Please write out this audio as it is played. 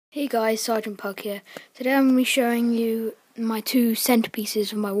Hey guys, Sergeant Pug here. Today I'm going to be showing you my two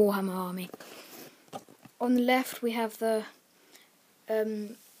centerpieces of my Warhammer army. On the left we have the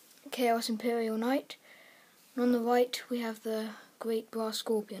Chaos Imperial Knight, and on the right we have the Great Brass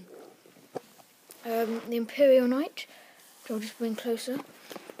Scorpion. The Imperial Knight, which I'll just bring closer,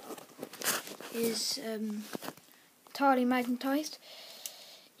 is entirely magnetized.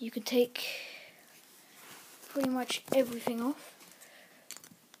 You can take pretty much everything off.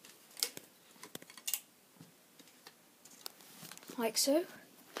 Like so,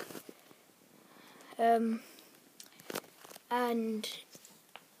 and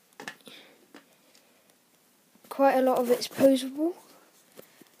quite a lot of it's posable,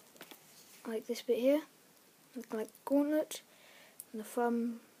 like this bit here, looking like a gauntlet, and the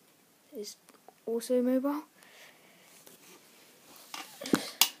thumb is also mobile.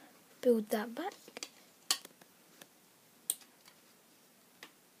 Build that back.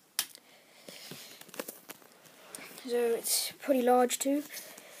 So it's pretty large too,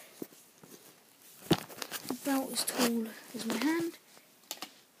 about as tall as my hand.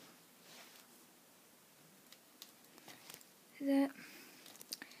 There.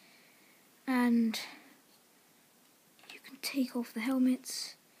 And you can take off the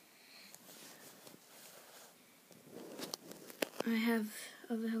helmets. I have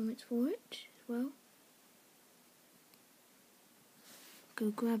other helmets for it as well. Go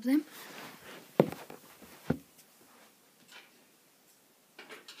grab them.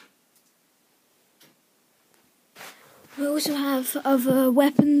 We also have other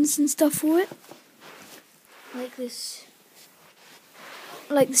weapons and stuff for it, like this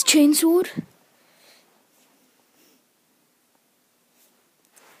chainsword,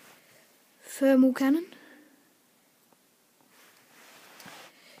 thermal cannon,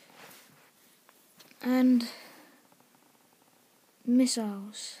 and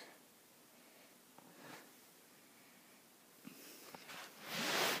missiles.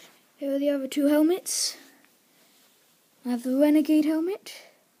 Here are the other two helmets. I have the Renegade helmet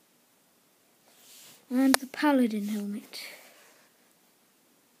and the Paladin helmet.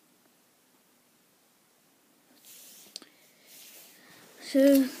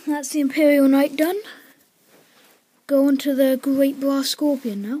 So that's the Imperial Knight done. Go on to the Great Brass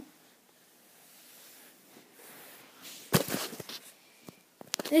Scorpion now.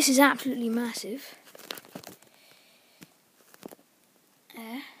 This is absolutely massive.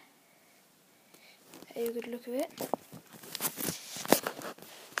 Have a good look at it.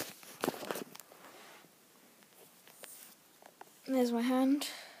 There's my hand,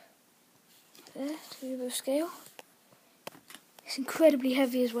 there, to give it a scale. It's incredibly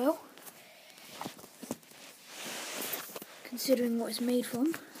heavy as well, considering what it's made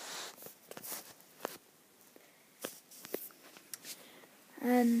from.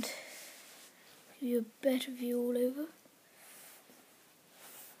 And give you a better view all over.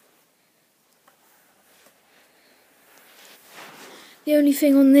 The only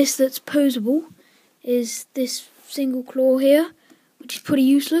thing on this that's posable is this single claw here, which is pretty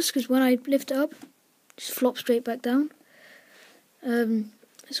useless because when I lift it up, it just flops straight back down.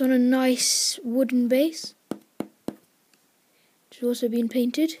 It's on a nice wooden base, which has also been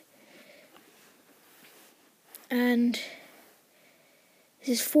painted. And this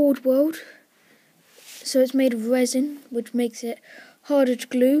is Forge World, so it's made of resin, which makes it harder to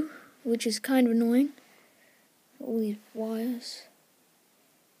glue, which is kind of annoying. All these wires.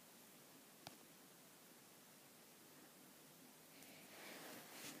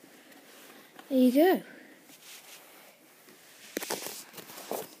 There you go.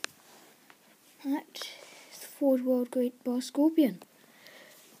 That is the Forge World Great Brass Scorpion.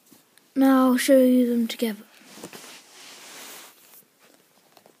 Now I'll show you them together.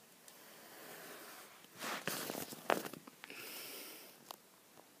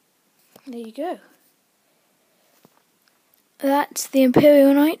 There you go. That's the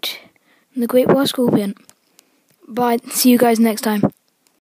Imperial Knight and the Great Brass Scorpion. Bye. See you guys next time.